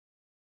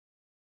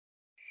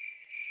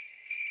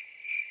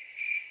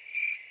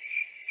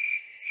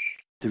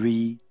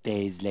3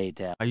 days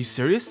later. Are you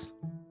serious?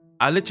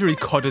 I literally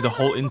recorded the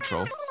whole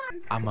intro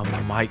and my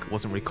mic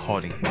wasn't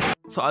recording.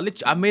 So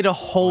I made a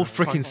whole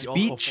freaking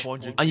speech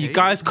and you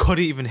guys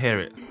couldn't even hear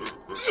it.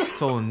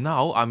 So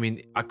now, I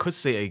mean, I could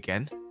say it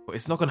again, but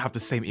it's not gonna have the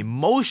same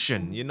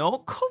emotion, you know?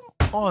 Come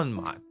on,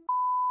 man.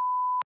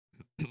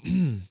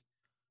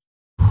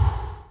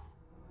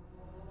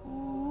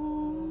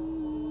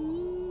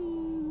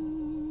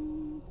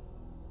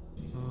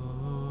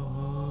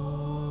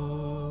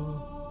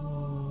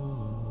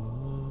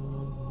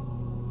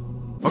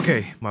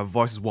 Okay, my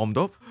voice is warmed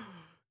up.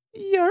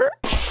 Yeah.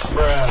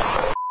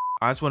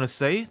 I just want to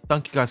say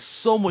thank you guys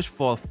so much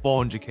for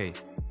 400k.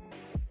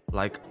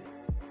 Like,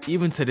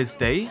 even to this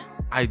day,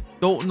 I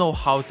don't know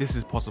how this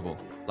is possible.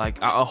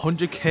 Like, at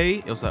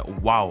 100k, it was like,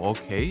 wow,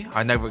 okay,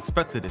 I never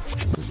expected this.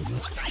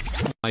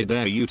 I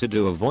dare you to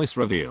do a voice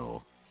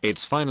reveal.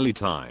 It's finally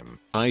time.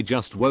 I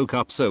just woke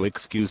up, so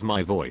excuse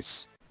my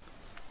voice.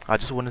 I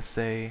just want to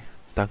say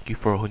thank you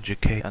for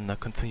 100k and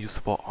continue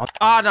support on.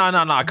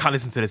 No, I can't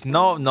listen to this.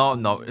 No.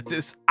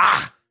 This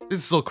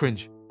is so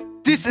cringe.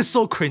 This is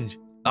so cringe.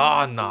 No,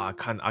 I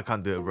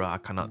can't do it, bro. I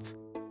cannot.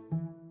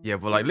 Yeah,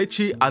 but like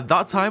literally at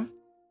that time,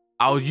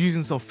 I was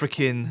using some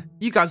freaking,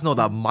 you guys know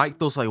that mic,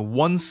 those like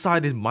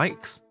one-sided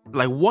mics,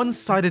 like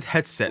one-sided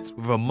headsets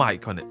with a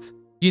mic on it.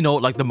 You know,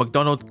 like the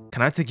McDonald's,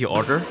 can I take your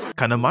order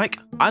kind of mic?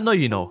 I know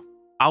you know.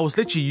 I was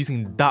literally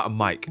using that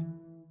mic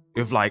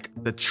with like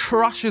the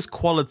trashiest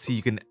quality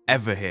you can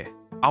ever hear.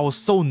 I was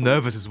so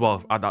nervous as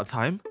well at that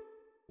time,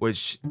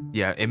 which,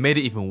 yeah, it made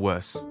it even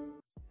worse.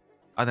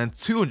 And then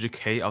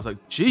 200k, I was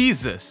like,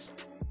 Jesus.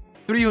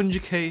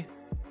 300k,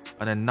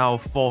 and then now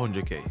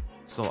 400k.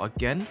 So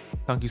again,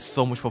 thank you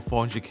so much for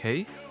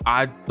 400k.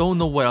 I don't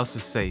know what else to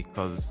say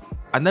because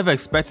I never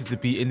expected to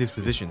be in this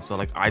position. So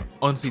like, I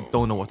honestly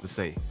don't know what to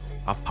say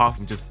apart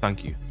from just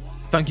thank you.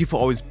 Thank you for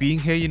always being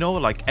here, you know,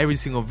 like every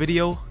single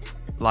video.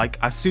 Like,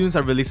 as soon as I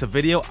release a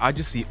video, I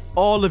just see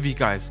all of you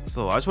guys.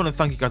 So I just want to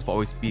thank you guys for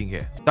always being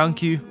here.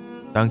 Thank you.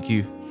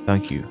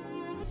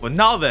 But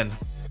now then,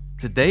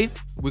 today,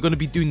 we're going to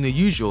be doing the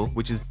usual,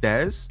 which is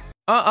dares.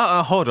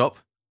 Hold up.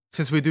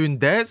 Since we're doing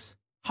dares,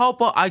 how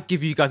about I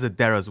give you guys a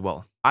dare as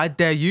well? I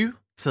dare you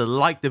to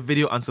like the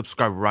video and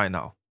subscribe right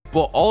now.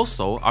 But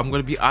also, I'm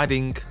going to be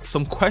adding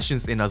some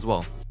questions in as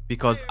well,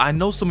 because I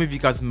know some of you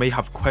guys may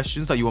have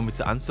questions that you want me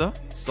to answer.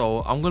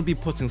 So I'm going to be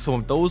putting some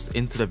of those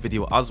into the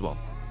video as well.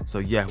 So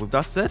yeah, with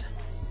that said,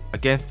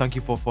 again, thank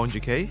you for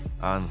 400k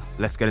and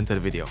let's get into the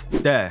video.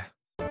 There.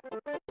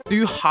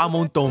 Do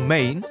hormone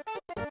domain.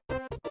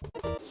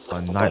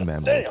 A nightmare,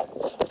 man.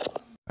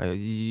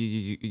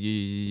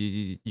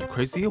 You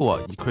crazy or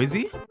what? You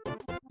crazy?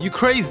 You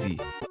crazy?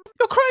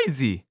 You're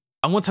crazy.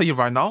 I'm gonna tell you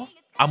right now,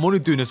 I'm only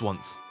doing this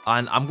once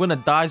and I'm gonna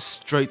die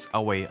straight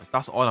away.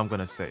 That's all I'm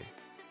gonna say.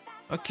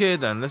 Okay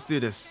then, let's do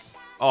this.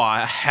 Oh,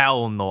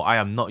 hell no, I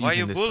am not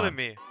using this. Why you bullying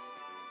me?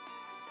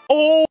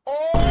 Oh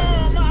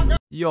my God.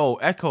 Yo,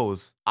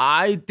 Echoes,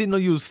 I did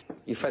not use.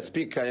 If I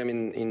speak, I am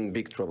in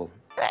big trouble.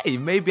 Hey,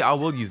 maybe I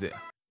will use it.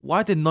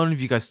 Why did none of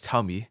you guys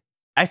tell me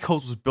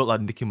Echoes was built like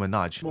Nicki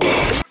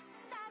Minaj?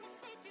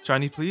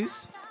 Shiny,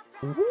 please.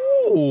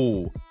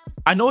 Ooh.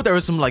 I know there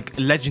are some like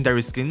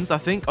legendary skins, I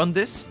think, on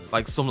this.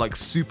 Like some like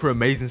super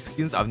amazing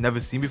skins I've never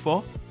seen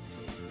before.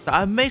 That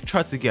I may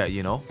try to get,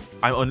 you know.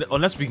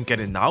 Unless we can get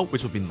it now,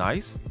 which would be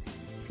nice.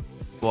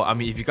 But I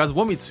mean, if you guys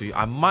want me to,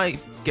 I might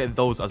get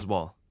those as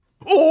well.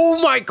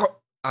 Oh my God.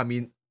 I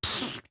mean,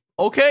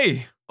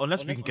 okay.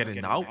 Unless we can get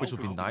it now, which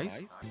would be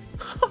nice.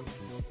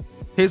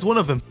 Here's one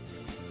of them.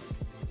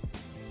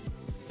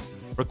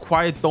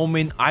 Required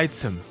domain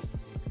item.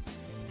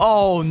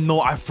 Oh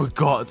no, I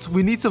forgot.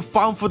 We need to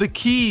farm for the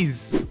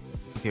keys.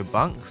 Okay,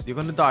 Banks, you're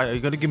gonna die. Are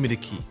you gonna give me the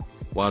key?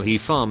 While he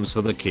farms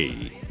for the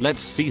key,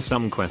 let's see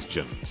some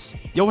questions.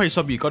 Yo, hey,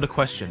 Shubby, got a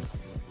question.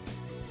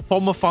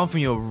 Former fan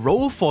from your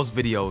Roll Force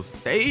videos.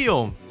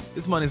 Damn,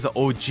 this man is an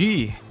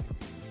OG.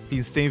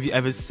 Been staying with you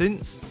ever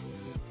since.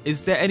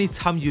 Is there any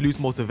time you lose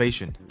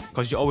motivation?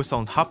 Because you always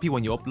sound happy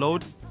when you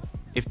upload.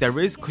 If there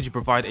is, could you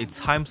provide a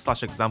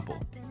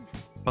time/example?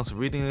 Thanks for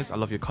reading this. I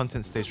love your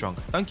content. Stay strong.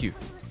 Thank you.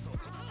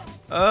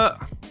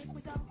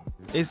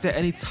 Is there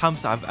any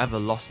times that I've ever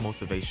lost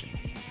motivation?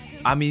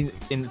 I mean,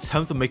 in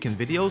terms of making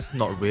videos,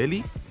 not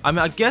really. I mean,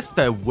 I guess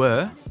there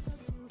were.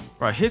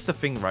 Right, here's the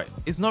thing, right?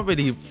 It's not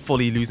really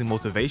fully losing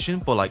motivation,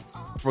 but like,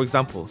 for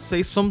example,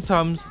 say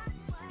sometimes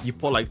you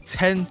put like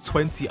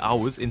 10-20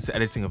 hours into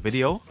editing a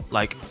video.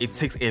 Like, it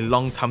takes a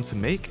long time to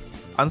make.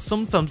 And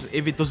sometimes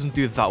if it doesn't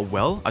do that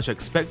well as you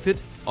expected,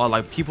 or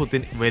like people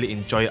didn't really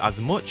enjoy it as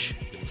much,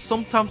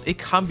 sometimes it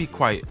can be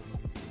quite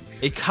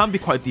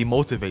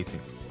demotivating.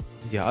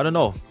 Yeah, I don't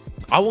know.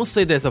 I won't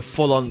say there's a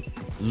full-on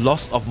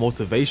loss of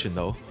motivation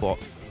though, but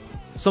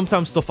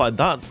sometimes stuff like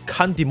that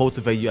can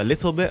demotivate you a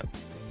little bit.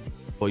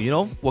 But you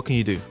know, what can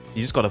you do?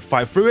 You just gotta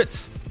fight through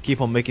it,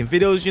 keep on making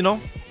videos, you know?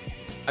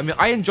 I mean,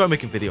 I enjoy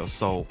making videos,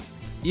 so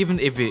even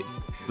if it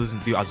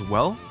doesn't do as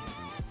well,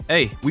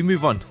 hey, we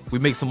move on. We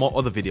make some more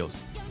other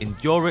videos.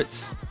 Endure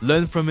it,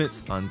 learn from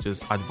it, and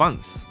just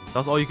advance.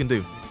 That's all you can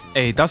do.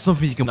 Hey, that's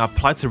something you can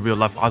apply to real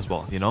life as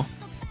well, you know?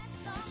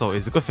 So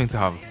it's a good thing to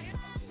have.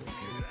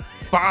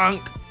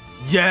 Bank!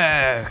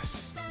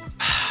 Yes!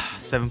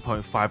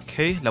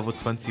 7.5k, level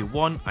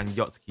 21, and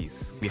yacht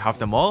keys. We have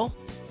them all.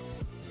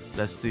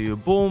 Let's do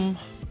boom.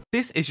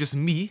 This is just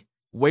me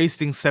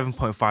wasting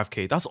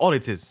 7.5k. That's all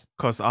it is.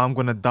 Because I'm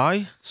gonna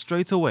die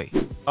straight away.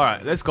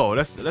 Alright, let's go.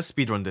 Let's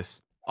speedrun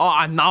this. Oh,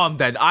 and now I'm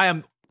dead. I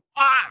am...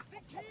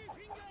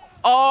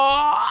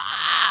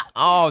 Ah!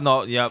 Oh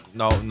no, yep,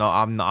 no,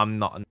 I'm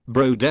not.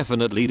 Bro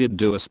definitely did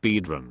do a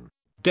speedrun.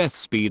 Death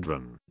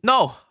speedrun.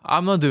 No,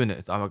 I'm not doing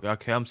it.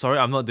 Okay, I'm sorry,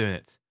 I'm not doing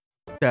it.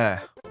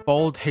 There,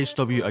 bald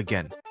HW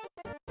again.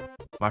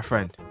 My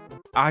friend,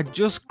 I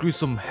just grew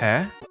some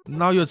hair.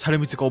 Now you're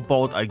telling me to go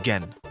bald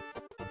again.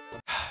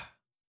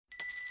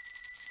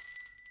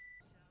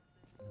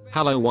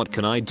 Hello, what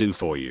can I do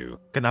for you?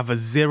 Can I have a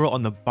 0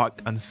 on the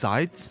back and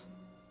sides?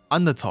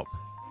 And the top.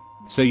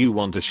 So you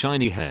want a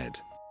shiny head?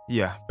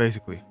 Yeah,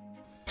 basically.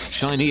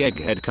 Shiny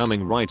egghead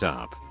coming right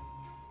up.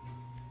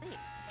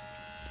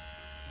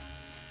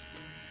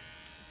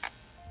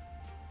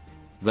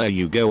 There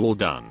you go, all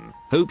done.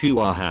 Hope you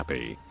are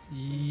happy.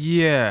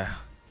 Yeah,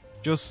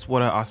 just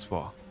what I asked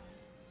for.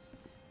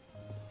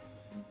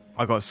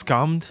 I got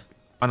scammed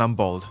and I'm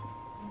bald.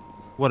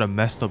 What a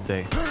messed up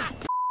day.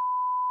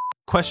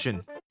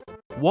 Question.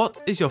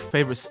 What is your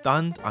favorite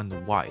stand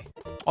and why?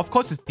 Of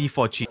course it's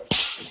D4 cheat.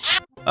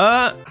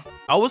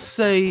 I would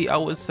say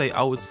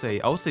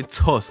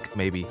Tusk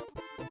maybe.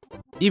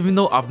 Even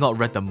though I've not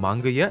read the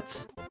manga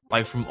yet,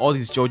 like from all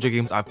these JoJo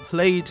games I've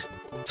played,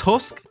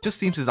 Tusk just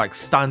seems to like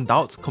stand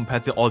out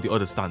compared to all the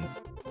other stands.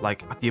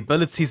 Like the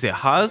abilities it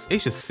has,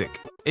 it's just sick.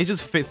 It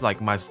just fits like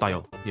my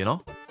style, you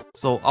know?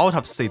 So I would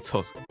have to say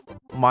Tusk.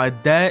 My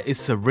dare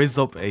is to rizz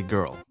up a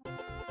girl.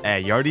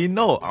 Hey, you already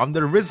know, I'm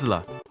the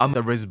Rizzler. I'm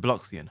the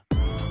Rizbloxian.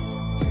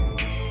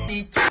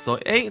 So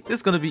hey, this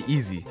is gonna be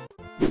easy.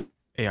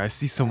 Hey, I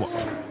see someone.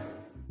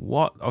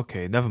 What?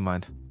 Okay, never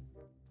mind.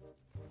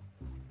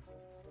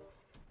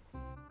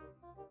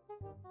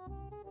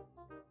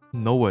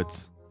 No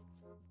words.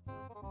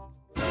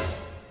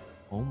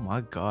 Oh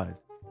my god.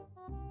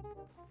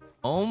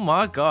 Oh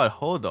my god,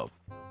 hold up.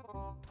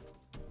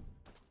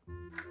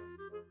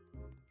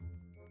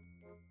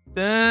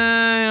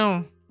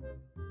 Damn.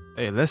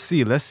 Hey, let's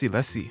see.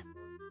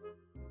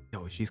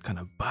 Yo, she's kind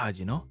of bad,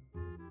 you know?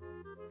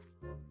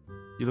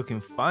 You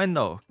looking fine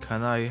though.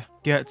 Can I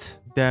get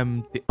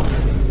them?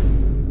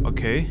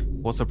 Okay,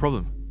 what's the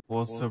problem?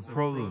 What's the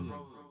problem?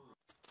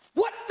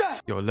 What the?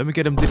 Yo, let me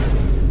get him.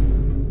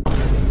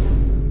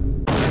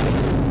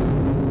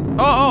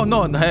 Oh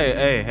no!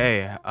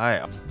 Hey!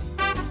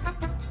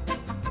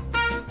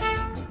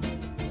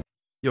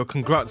 Yo,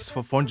 congrats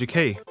for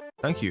 400k.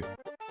 Thank you.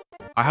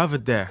 I have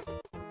it there.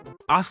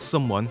 Ask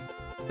someone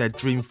their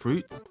dream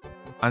fruit,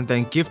 and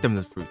then give them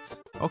the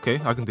fruit.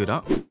 Okay, I can do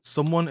that.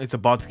 Someone is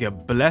about to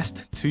get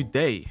blessed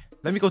today.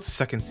 Let me go to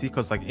second C,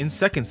 because like in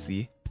second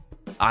C,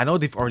 I know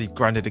they've already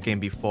grinded the game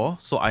before,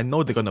 so I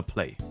know they're gonna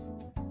play.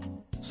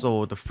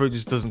 So the fruit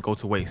just doesn't go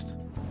to waste.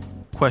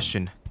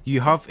 Question, do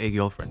you have a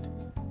girlfriend?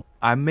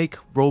 I make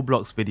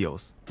Roblox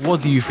videos.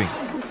 What do you think?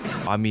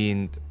 I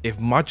mean, if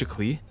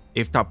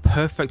that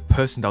perfect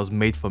person that was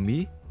made for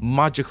me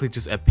magically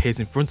just appears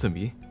in front of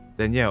me,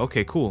 then yeah,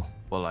 okay, cool.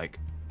 But like,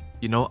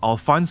 you know, I'll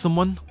find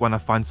someone when I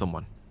find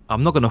someone.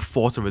 I'm not gonna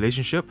force a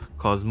relationship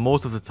because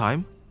most of the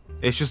time,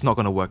 it's just not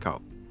gonna work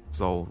out.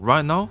 So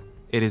right now,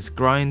 it is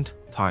grind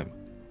time.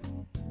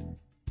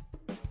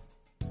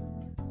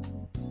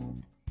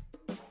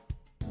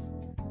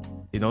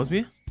 He knows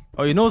me?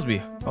 Oh, he knows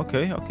me.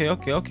 Okay.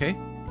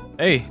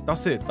 Hey,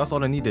 that's it. That's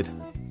all I needed.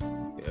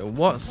 Okay,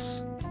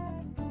 what's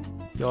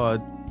your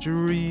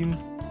dream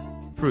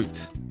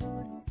fruit?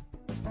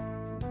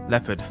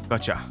 Leopard.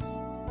 Gotcha.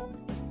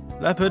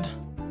 Leopard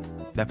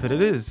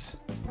it is.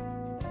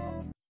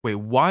 Wait,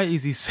 why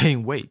is he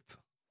saying wait?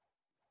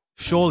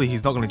 Surely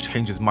he's not going to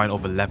change his mind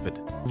over leopard.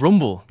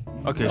 Rumble.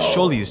 Okay,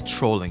 surely he's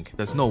trolling.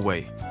 There's no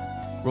way.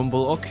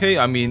 Rumble, okay,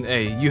 I mean,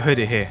 hey, you heard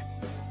it here.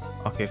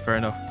 Okay, fair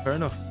enough.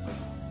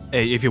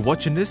 Hey, if you're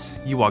watching this,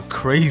 you are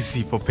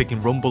crazy for picking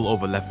Rumble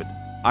over leopard.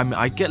 I mean,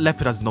 I get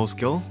leopard has no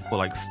skill, but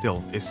like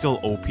still, it's still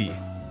OP.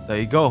 There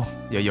you go.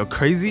 Yeah, you're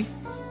crazy,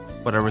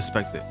 but I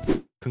respect it.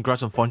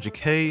 Congrats on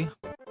 400k.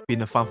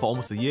 Been a fan for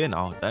almost a year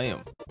now,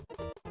 damn.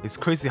 It's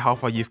crazy how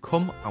far you've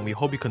come, and we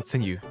hope you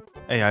continue.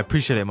 Hey, I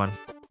appreciate it, man.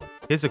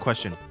 Here's a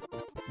question.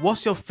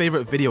 What's your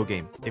favorite video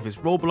game? If it's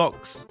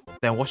Roblox,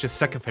 then what's your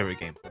second favorite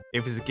game?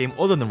 If it's a game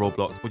other than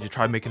Roblox, would you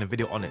try making a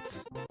video on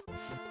it?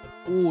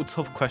 Ooh,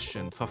 tough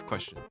question.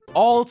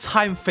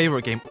 All-time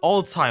favorite game,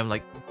 all time,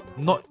 like,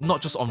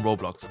 not just on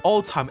Roblox.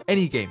 All time,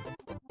 any game.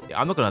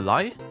 Yeah, I'm not gonna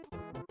lie.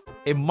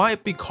 It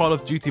might be Call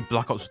of Duty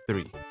Black Ops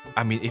 3.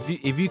 I mean,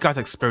 if you guys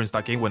experienced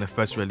that game when it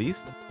first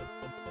released,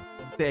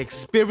 the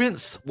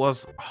experience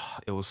was,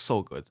 it was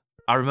so good.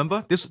 I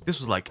remember, this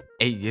was like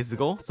 8 years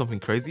ago, something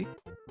crazy.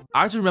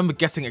 I just remember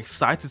getting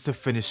excited to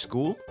finish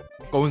school,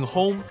 going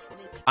home,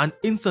 and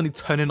instantly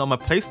turning on my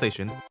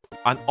PlayStation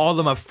and all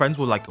of my friends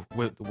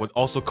would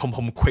also come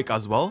home quick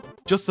as well,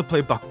 just to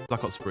play Black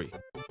Ops 3.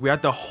 We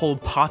had the whole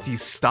party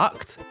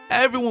stacked.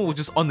 Everyone was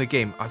just on the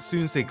game as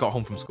soon as they got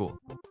home from school.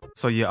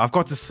 So yeah, I've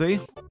got to say,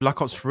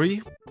 Black Ops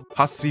 3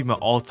 has to be my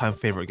all-time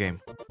favorite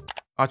game.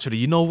 Actually,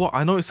 you know what?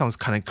 I know it sounds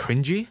kind of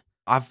cringy.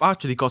 I've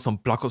actually got some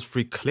Black Ops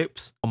 3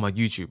 clips on my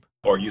YouTube.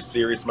 Are you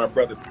serious, my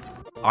brother?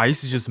 I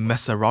used to just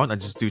mess around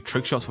and just do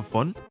trick shots for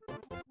fun.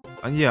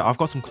 And yeah, I've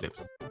got some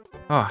clips.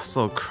 Ah,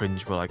 so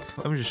cringe, but like,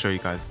 let me just show you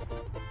guys.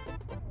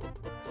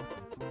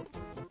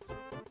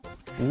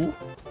 Ooh.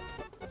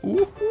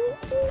 Ooh.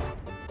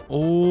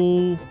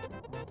 Oh.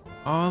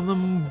 And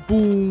then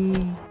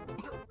boom.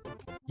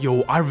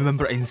 Yo, I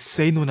remember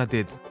insane when I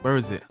did. Where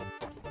is it?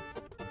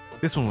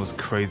 This one was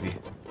crazy.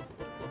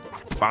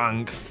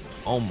 Bang.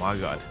 Oh my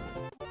god.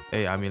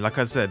 Hey, I mean, like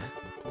I said,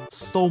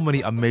 so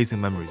many amazing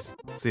memories.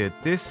 So yeah,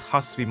 this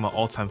has to be my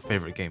all-time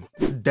favorite game.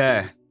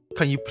 There.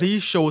 Can you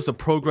please show us the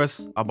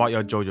progress about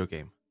your JoJo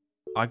game?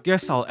 I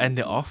guess I'll end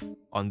it off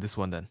on this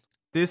one then.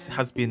 This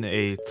has been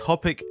a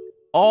topic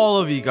all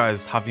of you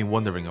guys have been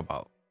wondering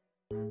about.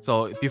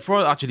 So before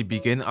I actually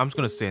begin, I'm just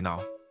gonna say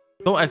now,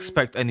 don't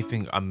expect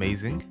anything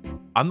amazing.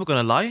 I'm not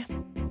gonna lie,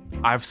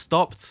 I've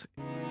stopped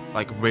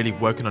like really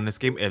working on this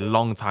game a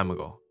long time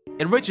ago.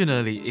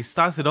 Originally, it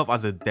started off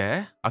as a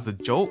dare, as a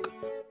joke,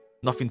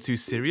 nothing too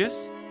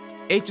serious.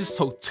 It just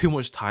took too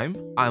much time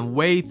and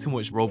way too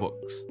much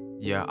Robux.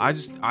 Yeah, I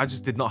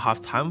just did not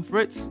have time for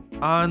it,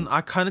 and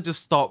I kind of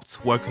just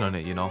stopped working on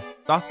it, you know.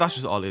 That's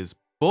just all it is.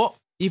 But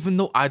even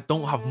though I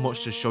don't have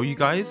much to show you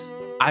guys,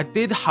 I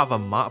did have a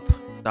map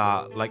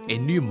that, like a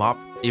new map,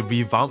 a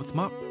revamped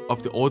map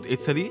of the old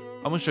Italy.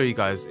 I'm gonna show you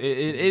guys. It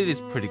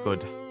is pretty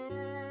good.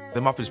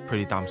 The map is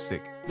pretty damn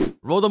sick.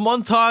 Roll the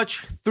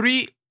montage.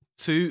 3,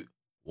 2,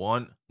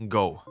 1,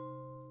 go.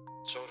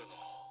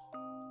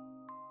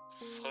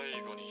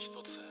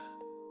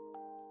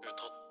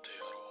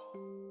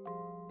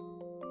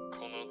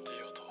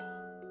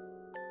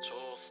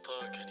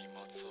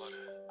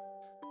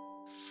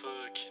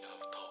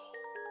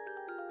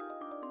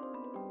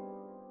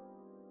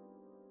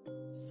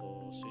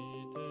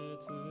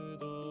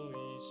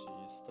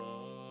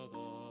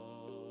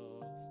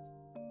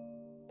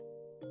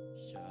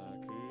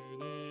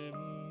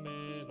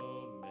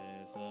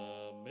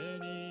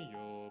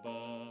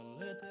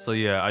 So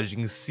yeah, as you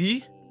can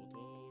see,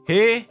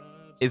 here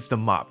is the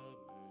map.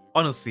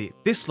 Honestly,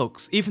 this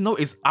looks, even though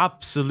it's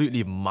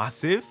absolutely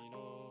massive,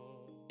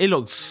 it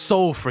looks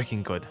so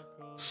freaking good.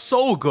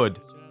 So good.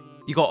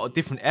 You got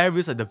different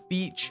areas like the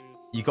beach,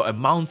 you got a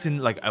mountain,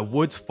 like a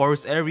wood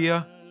forest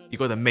area, you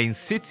got the main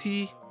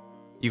city,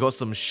 you got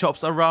some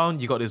shops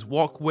around, you got this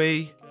walkway,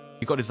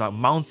 you got this like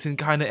mountain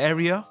kind of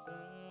area.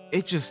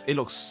 It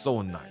looks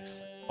so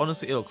nice.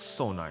 Honestly, it looks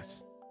so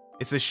nice.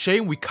 It's a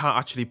shame we can't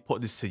actually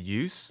put this to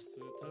use.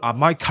 I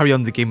might carry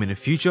on the game in the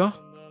future,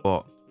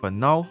 but for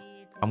now,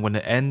 I'm going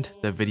to end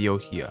the video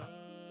here.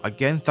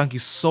 Again, thank you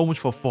so much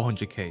for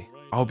 400k.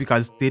 I hope you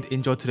guys did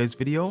enjoy today's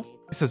video.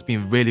 This has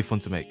been really fun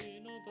to make.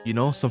 You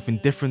know, something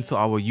different to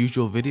our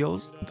usual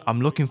videos.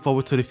 I'm looking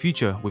forward to the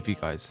future with you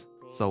guys.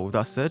 So with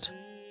that said,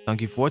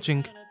 thank you for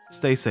watching,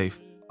 stay safe,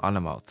 and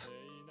I'm out.